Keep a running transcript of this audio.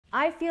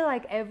I feel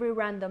like every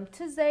random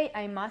Tuesday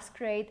I must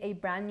create a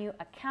brand new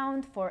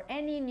account for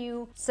any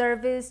new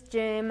service,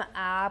 gym,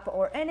 app,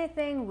 or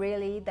anything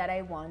really that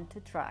I want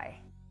to try.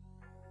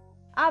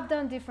 I've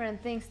done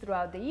different things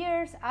throughout the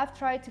years. I've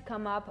tried to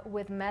come up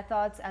with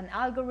methods and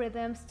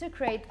algorithms to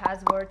create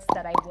passwords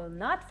that I will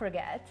not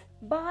forget,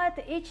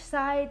 but each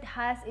site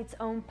has its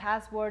own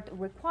password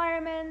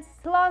requirements.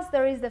 Plus,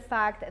 there is the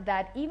fact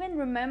that even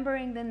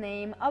remembering the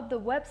name of the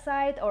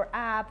website or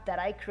app that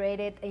I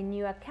created a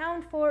new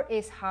account for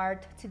is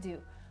hard to do.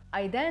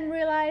 I then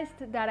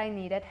realized that I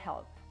needed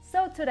help.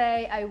 So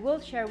today I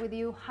will share with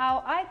you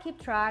how I keep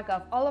track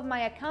of all of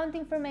my account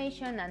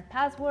information and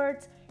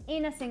passwords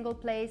in a single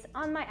place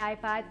on my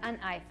iPad and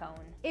iPhone.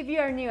 If you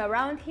are new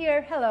around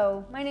here,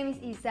 hello, my name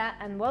is Isa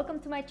and welcome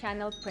to my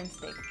channel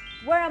Princetic,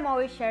 where I'm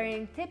always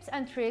sharing tips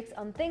and tricks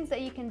on things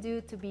that you can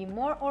do to be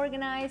more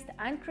organized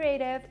and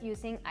creative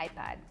using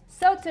iPad.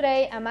 So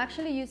today I'm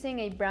actually using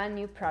a brand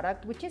new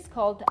product which is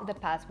called the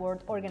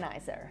Password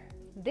Organizer.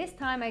 This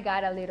time I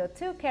got a little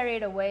too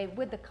carried away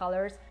with the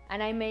colors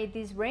and I made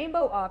this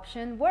rainbow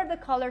option where the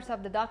colors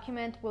of the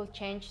document will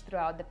change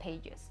throughout the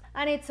pages.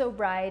 And it's so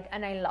bright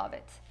and I love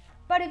it.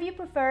 But if you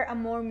prefer a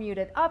more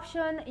muted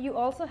option, you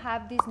also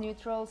have this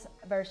neutrals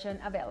version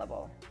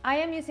available. I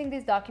am using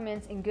these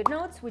documents in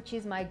GoodNotes, which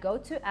is my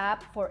go-to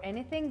app for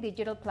anything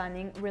digital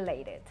planning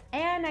related.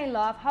 And I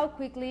love how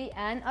quickly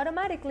and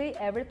automatically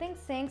everything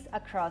syncs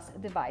across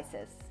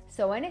devices.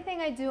 So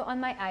anything I do on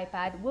my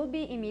iPad will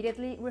be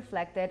immediately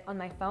reflected on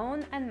my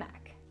phone and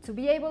Mac. To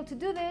be able to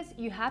do this,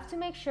 you have to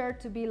make sure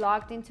to be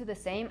logged into the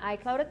same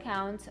iCloud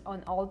account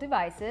on all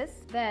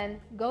devices. Then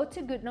go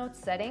to GoodNotes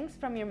settings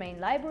from your main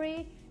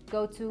library,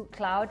 go to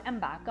Cloud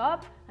and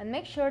Backup, and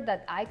make sure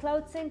that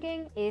iCloud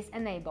syncing is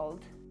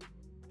enabled.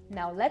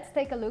 Now let's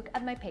take a look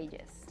at my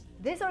pages.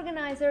 This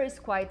organizer is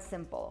quite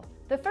simple.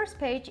 The first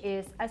page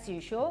is, as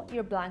usual,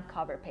 your blank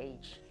cover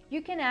page.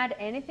 You can add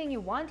anything you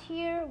want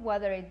here,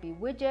 whether it be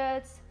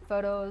widgets,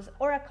 photos,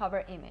 or a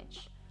cover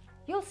image.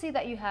 You'll see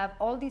that you have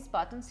all these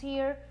buttons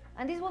here,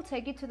 and these will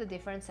take you to the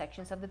different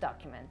sections of the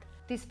document.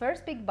 This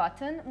first big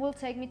button will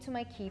take me to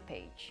my key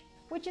page,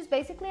 which is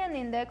basically an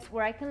index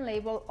where I can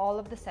label all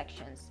of the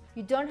sections.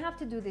 You don't have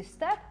to do this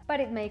step, but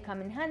it may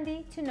come in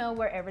handy to know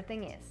where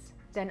everything is.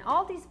 Then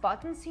all these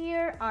buttons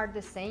here are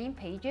the same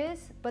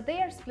pages, but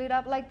they are split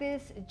up like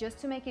this just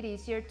to make it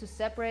easier to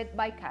separate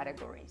by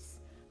categories.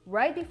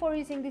 Right before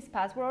using this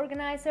password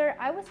organizer,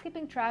 I was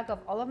keeping track of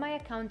all of my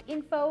account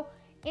info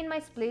in my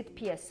split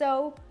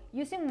PSO,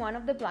 using one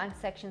of the blank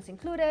sections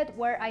included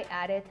where I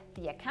added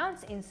the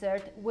accounts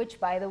insert, which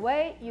by the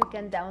way, you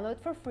can download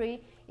for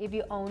free if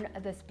you own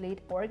the Split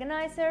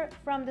organizer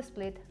from the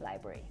Split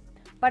library.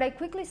 But I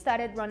quickly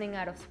started running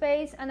out of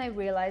space and I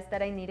realized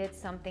that I needed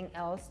something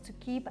else to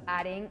keep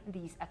adding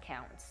these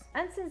accounts.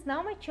 And since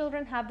now my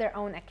children have their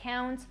own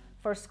accounts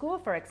for school,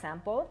 for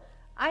example,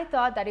 I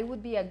thought that it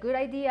would be a good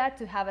idea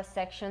to have a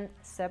section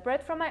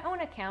separate from my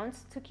own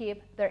accounts to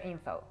keep their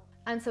info.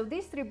 And so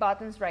these three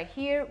buttons right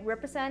here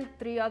represent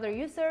three other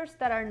users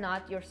that are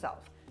not yourself,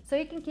 so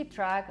you can keep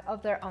track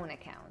of their own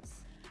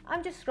accounts.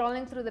 I'm just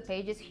scrolling through the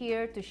pages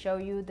here to show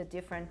you the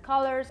different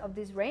colors of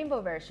this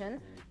rainbow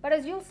version, but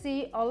as you'll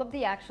see, all of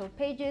the actual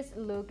pages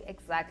look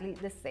exactly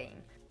the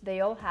same. They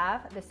all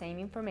have the same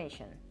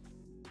information.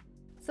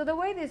 So the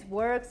way this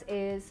works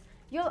is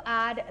you'll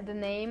add the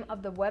name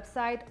of the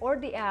website or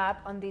the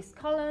app on this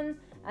column,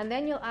 and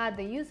then you'll add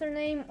the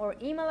username or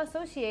email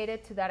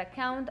associated to that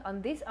account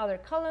on this other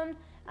column,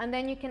 and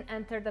then you can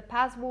enter the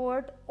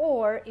password,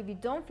 or if you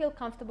don't feel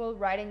comfortable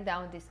writing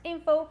down this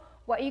info,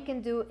 what you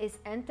can do is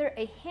enter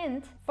a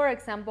hint. For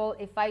example,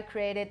 if I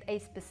created a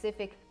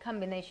specific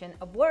combination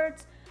of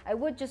words, I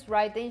would just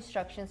write the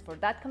instructions for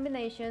that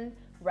combination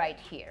right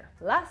here.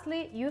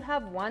 Lastly, you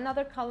have one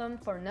other column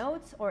for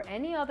notes or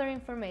any other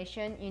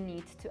information you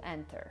need to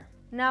enter.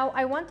 Now,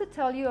 I want to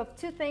tell you of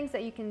two things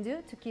that you can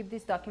do to keep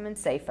this document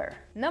safer.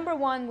 Number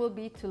one will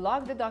be to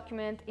log the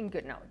document in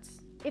GoodNotes.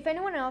 If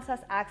anyone else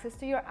has access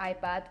to your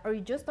iPad or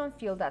you just don't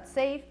feel that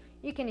safe,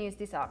 you can use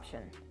this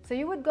option. So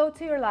you would go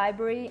to your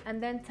library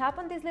and then tap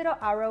on this little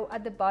arrow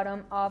at the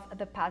bottom of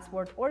the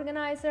password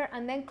organizer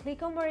and then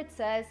click on where it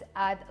says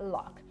Add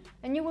Lock,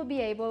 and you will be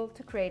able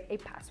to create a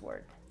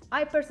password.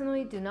 I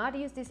personally do not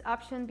use this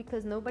option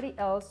because nobody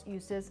else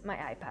uses my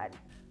iPad.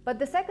 But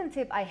the second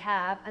tip I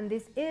have, and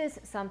this is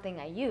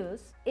something I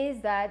use,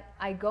 is that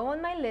I go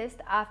on my list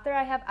after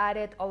I have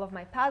added all of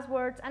my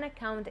passwords and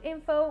account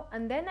info,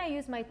 and then I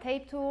use my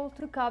tape tool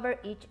to cover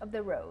each of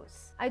the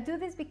rows. I do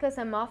this because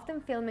I'm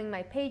often filming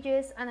my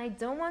pages and I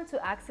don't want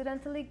to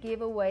accidentally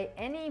give away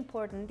any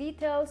important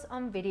details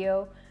on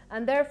video,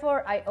 and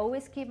therefore I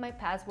always keep my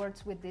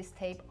passwords with this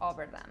tape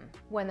over them.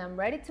 When I'm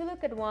ready to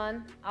look at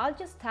one, I'll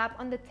just tap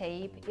on the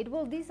tape, it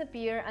will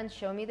disappear and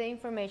show me the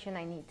information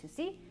I need to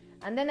see,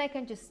 and then I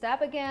can just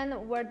tap again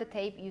where the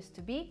tape used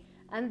to be,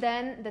 and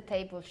then the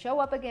tape will show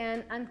up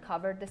again and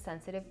cover the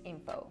sensitive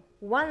info.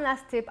 One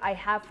last tip I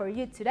have for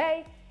you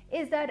today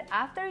is that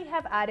after you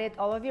have added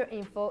all of your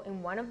info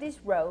in one of these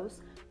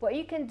rows, what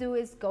you can do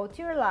is go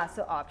to your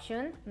lasso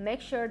option,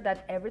 make sure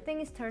that everything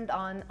is turned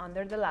on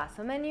under the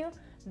lasso menu,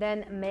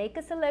 then make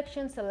a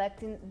selection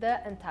selecting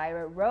the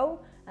entire row,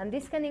 and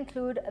this can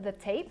include the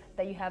tape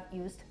that you have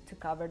used to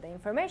cover the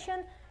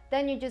information.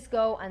 Then you just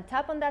go and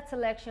tap on that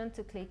selection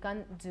to click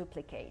on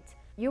duplicate.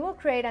 You will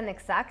create an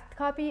exact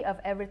copy of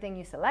everything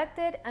you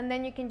selected, and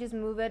then you can just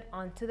move it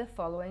onto the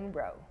following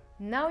row.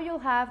 Now you'll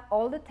have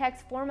all the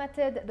text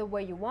formatted the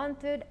way you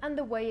wanted and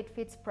the way it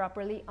fits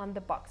properly on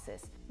the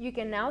boxes. You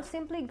can now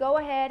simply go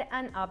ahead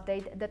and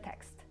update the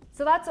text.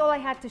 So that's all I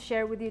had to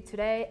share with you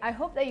today. I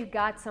hope that you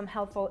got some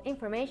helpful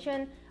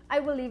information. I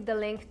will leave the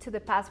link to the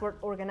password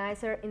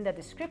organizer in the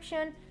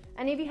description,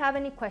 and if you have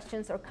any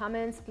questions or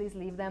comments, please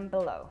leave them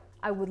below.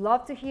 I would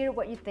love to hear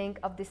what you think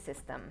of this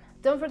system.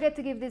 Don't forget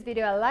to give this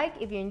video a like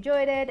if you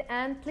enjoyed it,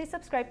 and please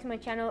subscribe to my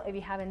channel if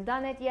you haven't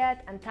done it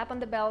yet, and tap on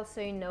the bell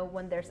so you know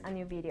when there's a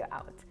new video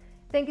out.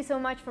 Thank you so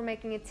much for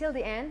making it till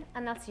the end,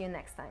 and I'll see you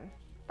next time.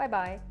 Bye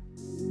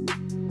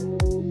bye!